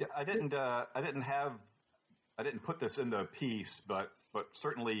 Yeah, I didn't put this into a piece, but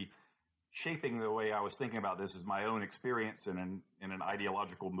certainly shaping the way I was thinking about this is my own experience in an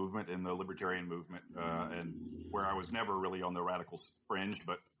ideological movement, in the libertarian movement, and where I was never really on the radical fringe,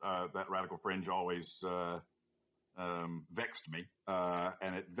 but that radical fringe always vexed me,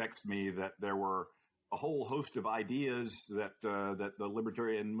 and it vexed me that there were a whole host of ideas that the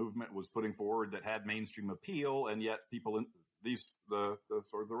libertarian movement was putting forward that had mainstream appeal, and yet people the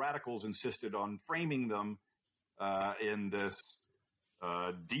radicals insisted on framing them in this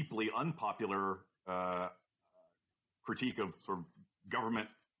deeply unpopular critique of sort of government,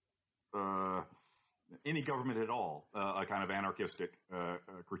 any government at all, a kind of anarchistic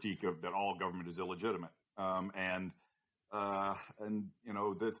critique of that all government is illegitimate,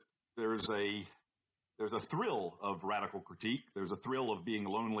 there's a thrill of radical critique. There's a thrill of being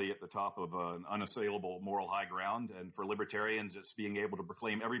lonely at the top of an unassailable moral high ground. And for libertarians, it's being able to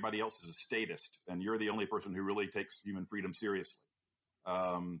proclaim everybody else is a statist, and you're the only person who really takes human freedom seriously.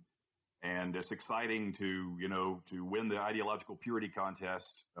 And it's exciting to win the ideological purity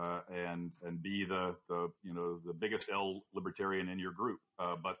contest, and be the biggest L libertarian in your group.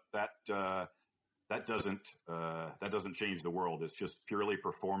 But that doesn't change the world. It's just purely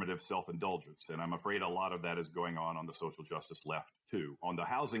performative self-indulgence. And I'm afraid a lot of that is going on the social justice left too. On the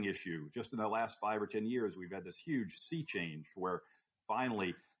housing issue, just in the last 5 or 10 years, we've had this huge sea change where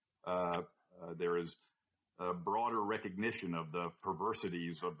finally, there is a broader recognition of the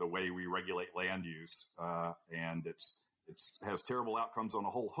perversities of the way we regulate land use, and it has terrible outcomes on a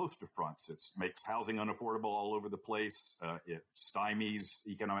whole host of fronts. It makes housing unaffordable all over the place. It stymies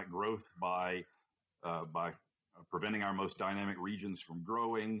economic growth by preventing our most dynamic regions from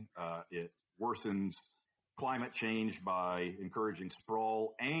growing. It worsens climate change by encouraging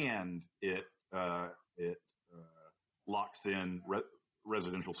sprawl, and it locks in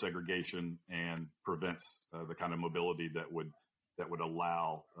residential segregation and prevents the kind of mobility that would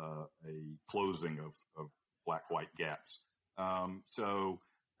allow a closing of black-white gaps.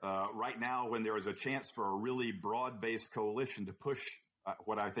 Right now, when there is a chance for a really broad-based coalition to push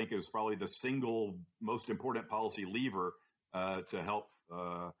what I think is probably the single most important policy lever to help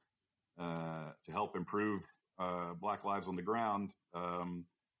improve Black lives on the ground,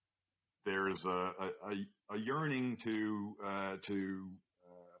 there's a yearning to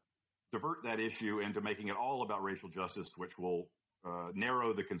divert that issue into making it all about racial justice, which will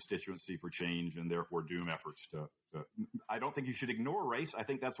narrow the constituency for change and therefore doom efforts to. I don't think you should ignore race. I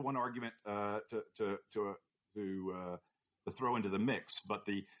think that's one argument to throw into the mix. But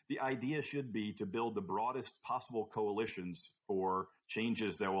the idea should be to build the broadest possible coalitions for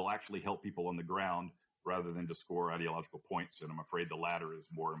changes that will actually help people on the ground, rather than to score ideological points. And I'm afraid the latter is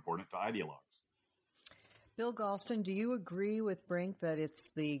more important to ideologues. Bill Galston, do you agree with Brink that it's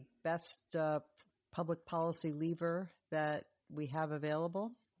the best public policy lever that we have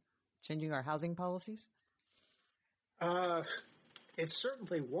available, changing our housing policies? It's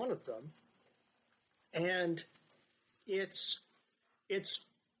certainly one of them, and it's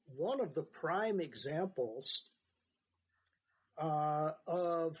one of the prime examples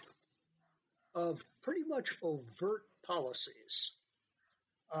of pretty much overt policies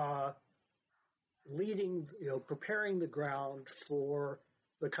preparing the ground for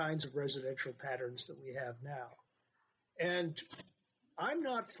the kinds of residential patterns that we have now. And I'm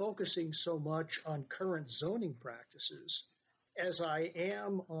not focusing so much on current zoning practices as I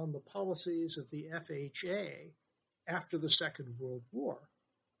am on the policies of the FHA after the Second World War,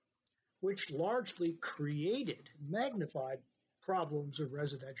 which largely magnified problems of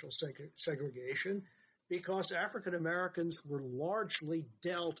residential segregation because African Americans were largely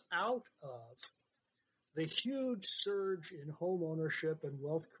dealt out of the huge surge in home ownership and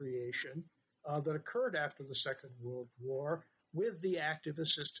wealth creation that occurred after the Second World War, with the active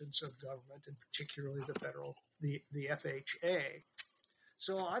assistance of government, and particularly the FHA.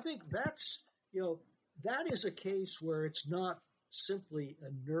 So I think that is a case where it's not simply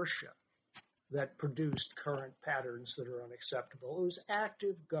inertia that produced current patterns that are unacceptable. It was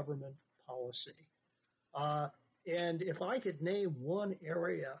active government policy. And if I could name one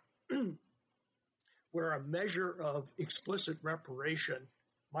area where a measure of explicit reparation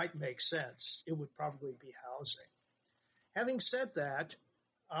might make sense, it would probably be housing. Having said that,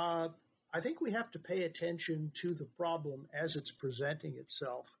 I think we have to pay attention to the problem as it's presenting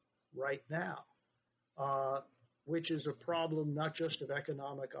itself right now, which is a problem not just of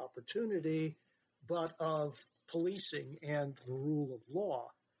economic opportunity, but of policing and the rule of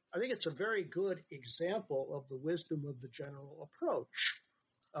law. I think it's a very good example of the wisdom of the general approach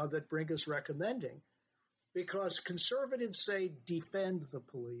that Brink is recommending, because conservatives say defend the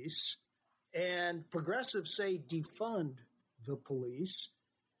police and progressives say defund the police.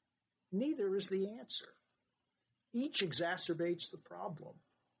 Neither is the answer. Each exacerbates the problem.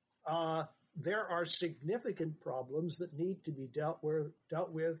 There are significant problems that need to be dealt with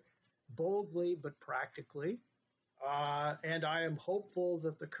boldly but practically. And I am hopeful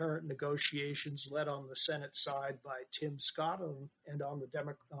that the current negotiations led on the Senate side by Tim Scott and on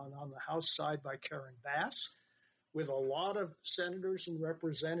the House side by Karen Bass, with a lot of senators and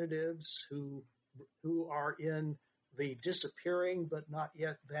representatives who are in the disappearing but not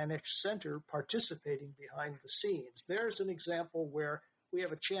yet vanished center participating behind the scenes. There's an example where we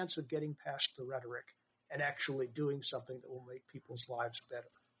have a chance of getting past the rhetoric and actually doing something that will make people's lives better.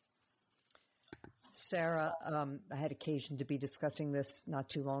 Sarah, I had occasion to be discussing this not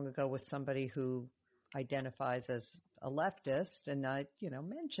too long ago with somebody who identifies as a leftist, and I,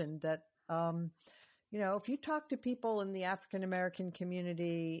 mentioned that, if you talk to people in the African American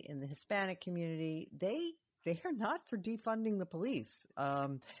community, in the Hispanic community, they are not for defunding the police.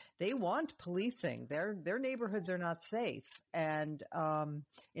 They want policing. Their neighborhoods are not safe, and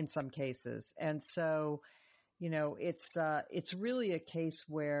in some cases, and so. It's really a case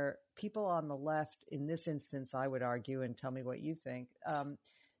where people on the left, in this instance, I would argue, and tell me what you think,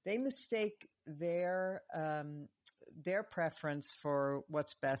 they mistake their preference for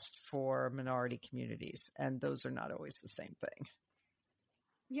what's best for minority communities, and those are not always the same thing.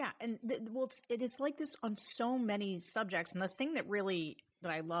 Yeah, and it's like this on so many subjects, and the thing that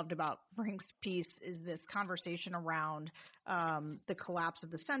I loved about Brink's piece is this conversation around the collapse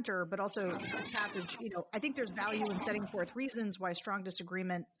of the center, but also this passage. I think there's value in setting forth reasons why strong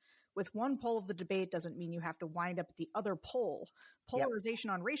disagreement with one pole of the debate doesn't mean you have to wind up at the other pole. Polarization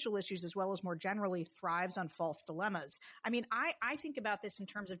on racial issues, as well as more generally, thrives on false dilemmas. I mean, I think about this in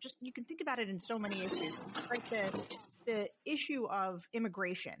terms of you can think about it in so many issues. Like the issue of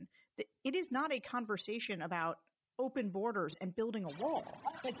immigration. It is not a conversation about open borders and building a wall.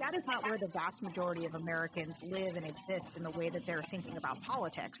 Like, that is not where the vast majority of Americans live and exist in the way that they're thinking about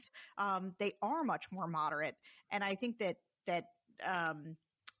politics. They are much more moderate. And I think that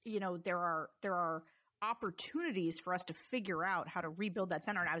there are opportunities for us to figure out how to rebuild that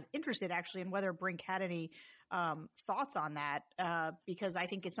center. And I was interested actually in whether Brink had any thoughts on that, because I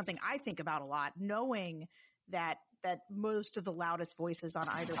think it's something I think about a lot, knowing that most of the loudest voices on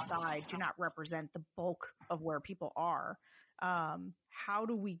either side do not represent the bulk of where people are. How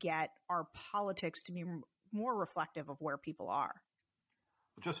do we get our politics to be more reflective of where people are?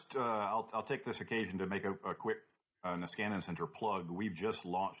 Just, I'll take this occasion to make a quick Niskanen Center plug. We've just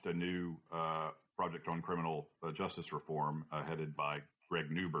launched a new project on criminal justice reform headed by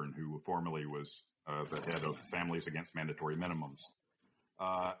Greg Newbern, who formerly was the head of Families Against Mandatory Minimums.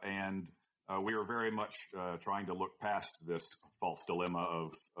 And we are very much trying to look past this false dilemma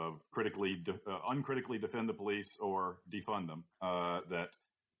of uncritically defend the police or defund them.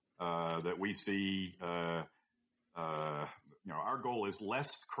 That we see, our goal is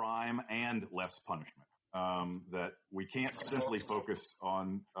less crime and less punishment. That we can't simply focus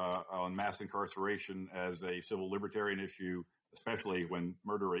on mass incarceration as a civil libertarian issue, especially when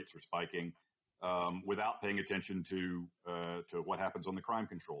murder rates are spiking, without paying attention to what happens on the crime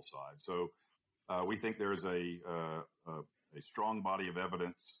control side. So we think there's a strong body of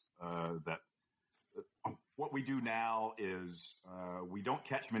evidence that what we do now is we don't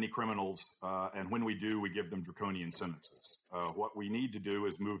catch many criminals, and when we do, we give them draconian sentences. What we need to do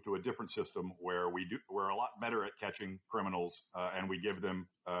is move to a different system where we're a lot better at catching criminals, and we give them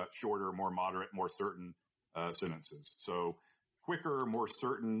shorter, more moderate, more certain sentences. So quicker, more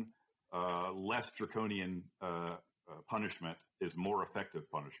certain, less draconian punishment is more effective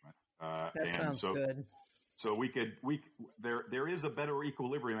punishment. That sounds good. So there is a better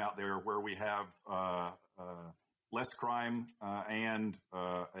equilibrium out there where we have less crime and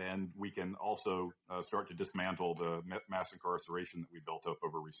we can also start to dismantle the mass incarceration that we built up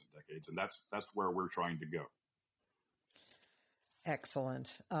over recent decades, and that's where we're trying to go. Excellent.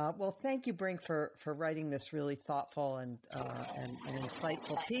 Well, thank you, Brink, for writing this really thoughtful and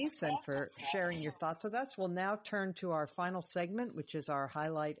insightful piece, and for sharing your thoughts with us. We'll now turn to our final segment, which is our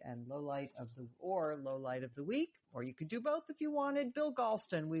highlight and lowlight of the week, or you could do both if you wanted. Bill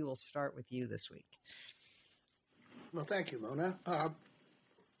Galston, we will start with you this week. Well, thank you, Mona.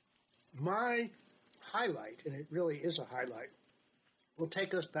 My highlight, and it really is a highlight, will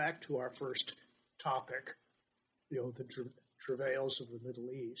take us back to our first topic, the travails of the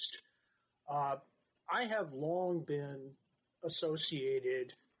Middle East. I have long been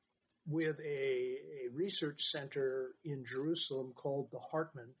associated with a research center in Jerusalem called the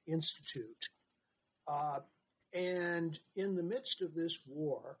Hartman Institute. And in the midst of this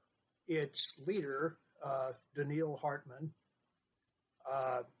war, its leader, Daniel Hartman,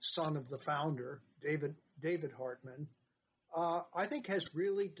 son of the founder, David Hartman, I think has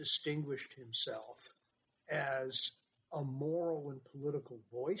really distinguished himself as a moral and political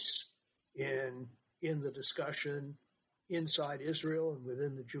voice in the discussion inside Israel and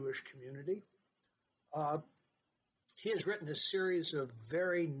within the Jewish community. He has written a series of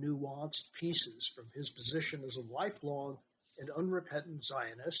very nuanced pieces from his position as a lifelong and unrepentant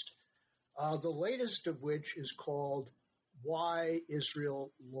Zionist, the latest of which is called Why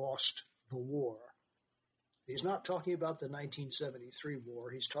Israel Lost the War. He's not talking about the 1973 war.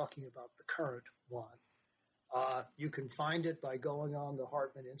 He's talking about the current one. You can find it by going on the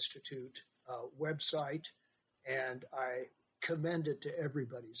Hartman Institute website, and I commend it to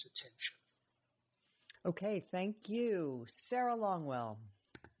everybody's attention. Okay, thank you. Sarah Longwell.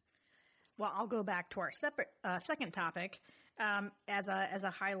 Well, I'll go back to our second topic as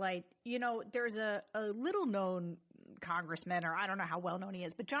a highlight. There's a little-known congressman, or I don't know how well-known he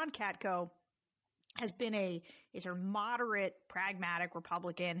is, but John Katko has been a sort of moderate, pragmatic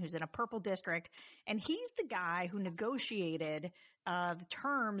Republican who's in a purple district, and he's the guy who negotiated the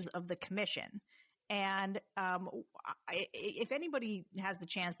terms of the commission. And if anybody has the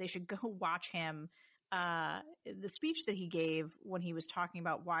chance, they should go watch him. The speech that he gave when he was talking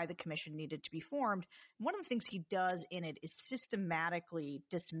about why the commission needed to be formed. One of the things he does in it is systematically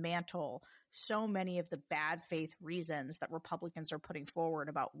dismantle so many of the bad faith reasons that Republicans are putting forward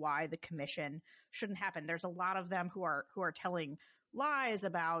about why the commission shouldn't happen. There's a lot of them who are telling lies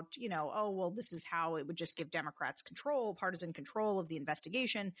about, this is how it would just give Democrats partisan control of the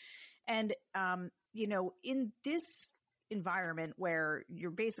investigation. And, in this environment where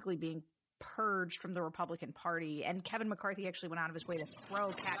you're basically being purged from the Republican Party, and Kevin McCarthy actually went out of his way to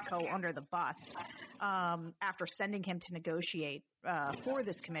throw Katko under the bus after sending him to negotiate for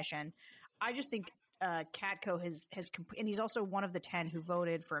this commission. I just think Katko has and he's also one of the 10 who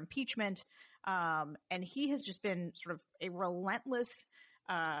voted for impeachment. And he has just been sort of a relentless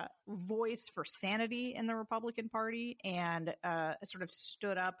voice for sanity in the Republican Party, and sort of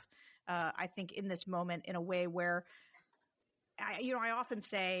stood up, I think, in this moment in a way where, I often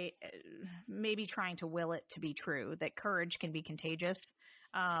say, maybe trying to will it to be true, that courage can be contagious.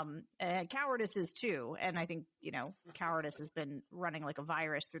 Cowardice is too. And I think, cowardice has been running like a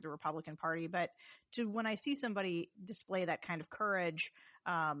virus through the Republican Party. But when I see somebody display that kind of courage,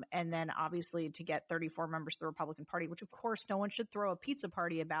 and then obviously to get 34 members of the Republican Party, which of course no one should throw a pizza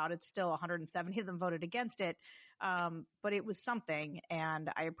party about. It's still 170 of them voted against it. But it was something,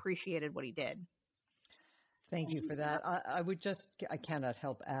 and I appreciated what he did. Thank you for that. I cannot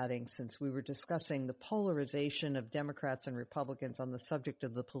help adding, since we were discussing the polarization of Democrats and Republicans on the subject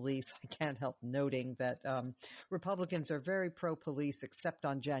of the police, I can't help noting that Republicans are very pro-police except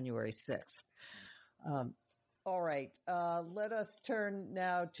on January 6th. All right. Let us turn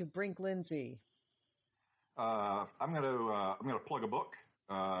now to Brink Lindsay. I'm going to plug a book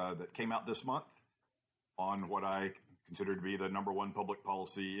that came out this month on what I consider to be the number one public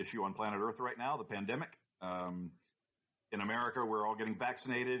policy issue on planet Earth right now, the pandemic. In America, we're all getting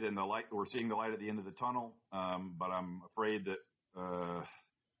vaccinated, and we're seeing the light at the end of the tunnel. But I'm afraid that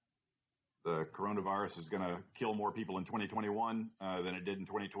the coronavirus is going to kill more people in 2021 than it did in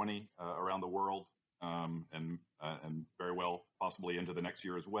 2020 around the world, and very well possibly into the next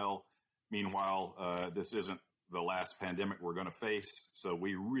year as well. Meanwhile, this isn't the last pandemic we're going to face, so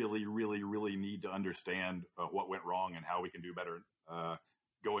we really, really, really need to understand what went wrong and how we can do better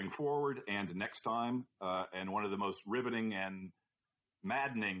going forward and next time. And one of the most riveting and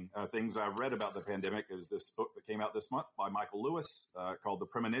maddening things I've read about the pandemic is this book that came out this month by Michael Lewis called The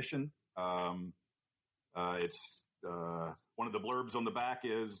Premonition. It's one of the blurbs on the back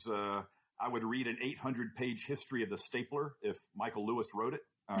is, I would read an 800-page history of the stapler if Michael Lewis wrote it.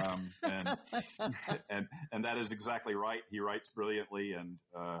 And that is exactly right. He writes brilliantly,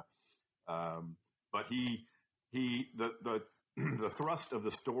 but the thrust of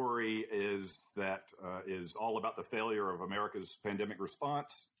the story is that is all about the failure of America's pandemic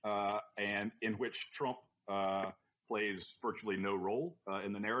response, and in which Trump plays virtually no role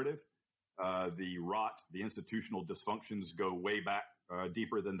in the narrative. The rot, the institutional dysfunctions go way back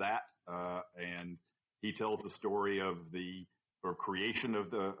deeper than that, and he tells the story of the creation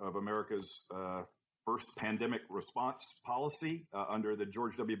of America's first pandemic response policy under the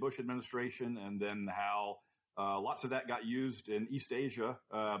George W. Bush administration, and then how lots of that got used in East Asia,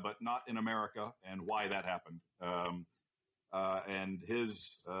 but not in America, and why that happened. And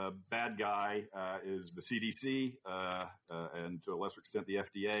his bad guy is the CDC, and to a lesser extent the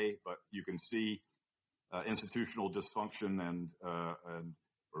FDA. But you can see institutional dysfunction and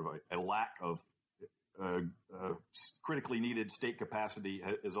sort of a lack of critically needed state capacity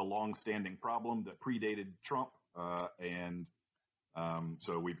is a long-standing problem that predated Trump, and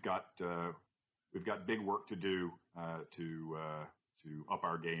so we've got big work to do to up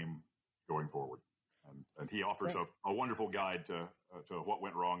our game going forward. And he offers a wonderful guide to what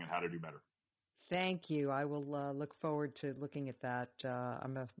went wrong and how to do better. Thank you. I will look forward to looking at that.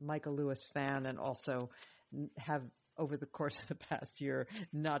 I'm a Michael Lewis fan, and also have, over the course of the past year,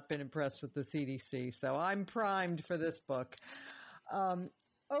 not been impressed with the CDC. So I'm primed for this book.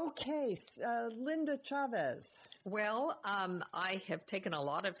 Okay, Linda Chavez. Well, I have taken a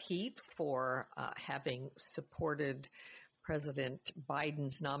lot of heat for having supported President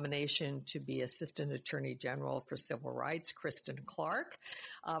Biden's nomination to be Assistant Attorney General for Civil Rights, Kristen Clark,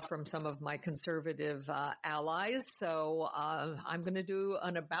 from some of my conservative allies. So I'm going to do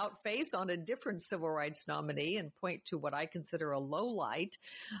an about face on a different civil rights nominee and point to what I consider a low light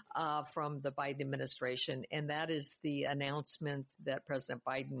from the Biden administration, and that is the announcement that President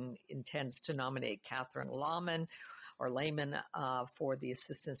Biden intends to nominate Catherine Layman for the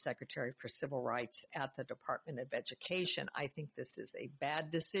Assistant Secretary for Civil Rights at the Department of Education. I think this is a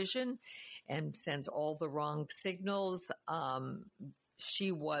bad decision and sends all the wrong signals.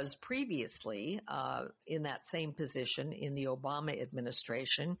 She was previously in that same position in the Obama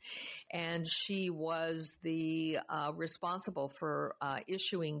administration, and she was the responsible for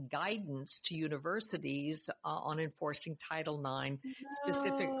issuing guidance to universities on enforcing Title IX,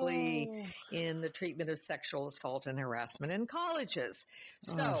 specifically in the treatment of sexual assault and harassment in colleges.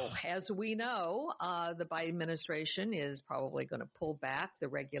 So, as we know, the Biden administration is probably going to pull back the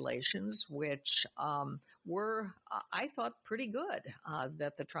regulations, which were, I thought, pretty good.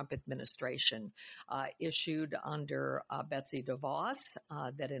 that the Trump administration issued under Betsy DeVos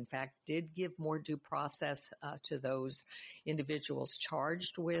that, in fact, did give more due process to those individuals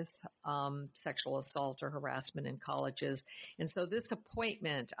charged with sexual assault or harassment in colleges. And so this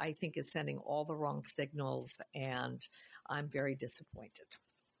appointment, I think, is sending all the wrong signals, and I'm very disappointed.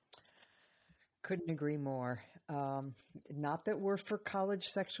 Couldn't agree more. Not that we're for college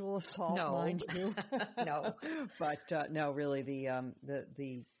sexual assault, No. mind you. No. But no, really,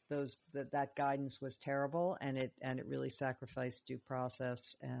 that guidance was terrible, and it really sacrificed due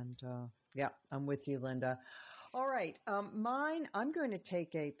process. And yeah, I'm with you, Linda. All right, mine. I'm going to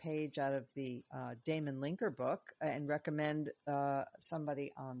take a page out of the Damon Linker book and recommend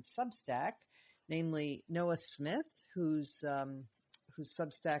somebody on Substack, namely Noah Smith, whose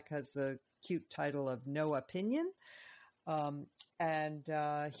Substack has the cute title of No Opinion. And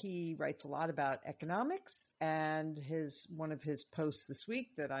he writes a lot about economics, and one of his posts this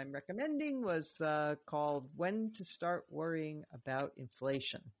week that I'm recommending was called When to Start Worrying About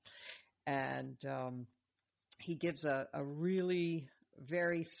Inflation. And he gives a really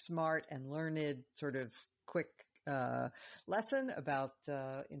very smart and learned sort of quick lesson about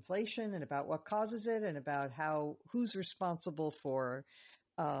inflation and about what causes it and about who's responsible for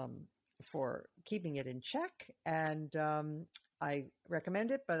keeping it in check. And I recommend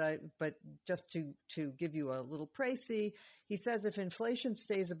it, but just to give you a little précis, he says if inflation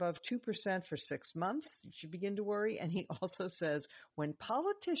stays above 2% for 6 months, you should begin to worry. And he also says when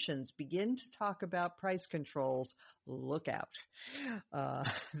politicians begin to talk about price controls, look out.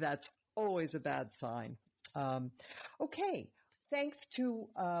 That's always a bad sign. Okay. Thanks to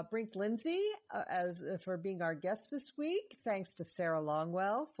Brink Lindsay for being our guest this week. Thanks to Sarah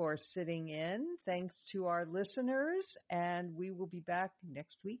Longwell for sitting in. Thanks to our listeners, and we will be back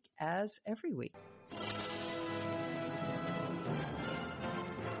next week as every week.